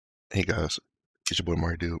Hey guys, it's your boy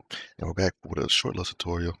Marty, and we're back with a short little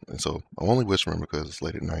tutorial. And so I'm only whispering because it's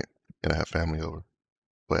late at night and I have family over,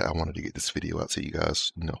 but I wanted to get this video out to you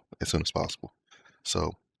guys, as soon as possible.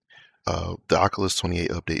 So the Oculus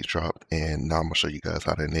 28 updates dropped, and now I'm gonna show you guys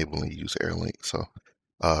how to enable and use AirLink. So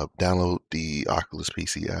download the Oculus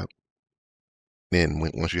PC app. Then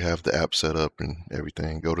once you have the app set up and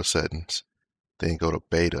everything, go to settings, then go to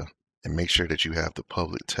beta, and make sure that you have the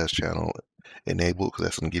public test channel enabled because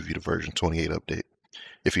that's gonna give you the version 28 update.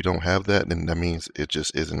 If you don't have that, then that means it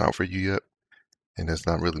just isn't out for you yet, and there's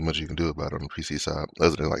not really much you can do about it on the PC side,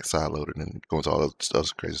 other than like side load it and go into all that other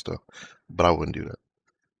crazy stuff. But I wouldn't do that.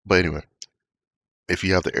 But anyway, if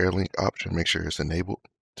you have the AirLink option, make sure it's enabled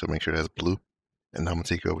to make sure that's blue. And I'm gonna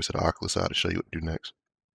take you over to the Oculus side to show you what to do next.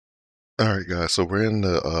 All right, guys. So we're in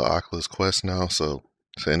the Oculus Quest now. So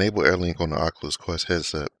to enable AirLink on the Oculus Quest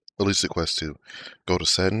headset, at least the Quest 2, go to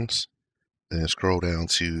Settings. Then scroll down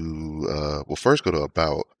to, well, first go to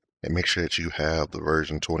About and make sure that you have the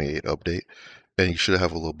version 28 update. And you should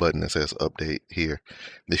have a little button that says Update here.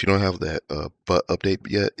 If you don't have that but update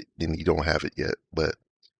yet, then you don't have it yet. But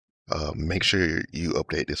make sure you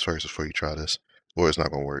update this first before you try this, or it's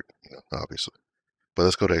not going to work, obviously. But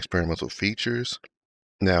let's go to Experimental Features.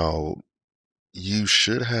 Now, you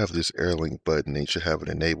should have this AirLink button, and you should have it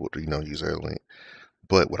enabled to, use AirLink.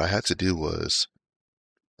 But what I had to do was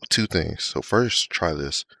two things. So first, try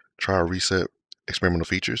this. Try reset experimental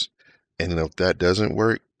features. And then if that doesn't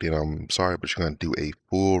work, then I'm sorry, but you're going to do a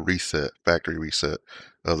full reset, factory reset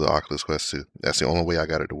of the Oculus Quest 2. That's the only way I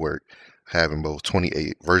got it to work. Having both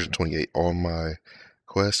 28, version 28 on my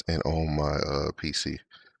Quest and on my PC.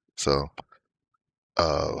 So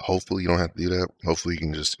hopefully you don't have to do that. Hopefully you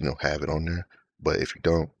can just, have it on there. But if you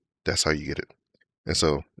don't, that's how you get it. And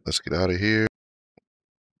so let's get out of here.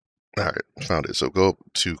 All right, found it. So go up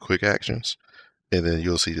to Quick Actions, and then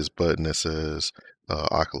you'll see this button that says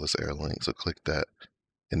Oculus AirLink. So click that,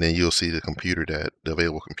 and then you'll see the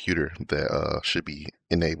available computer that should be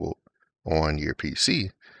enabled on your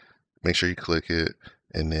PC. Make sure you click it,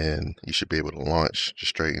 and then you should be able to launch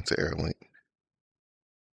just straight into AirLink.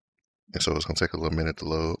 And so it's gonna take a little minute to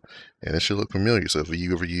load, and it should look familiar. So if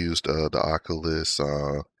you ever used the Oculus,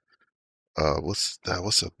 what's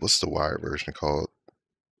the wired version called?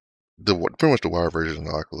 Pretty much the wired version of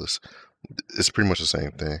the Oculus. It's pretty much the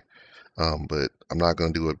same thing. But I'm not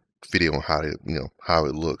going to do a video on how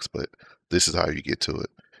it looks, but this is how you get to it.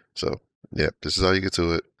 So yeah, this is how you get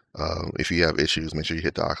to it. If you have issues, make sure you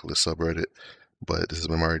hit the Oculus subreddit. But this has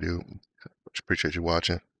been Marty Dude. Appreciate you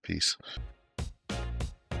watching. Peace.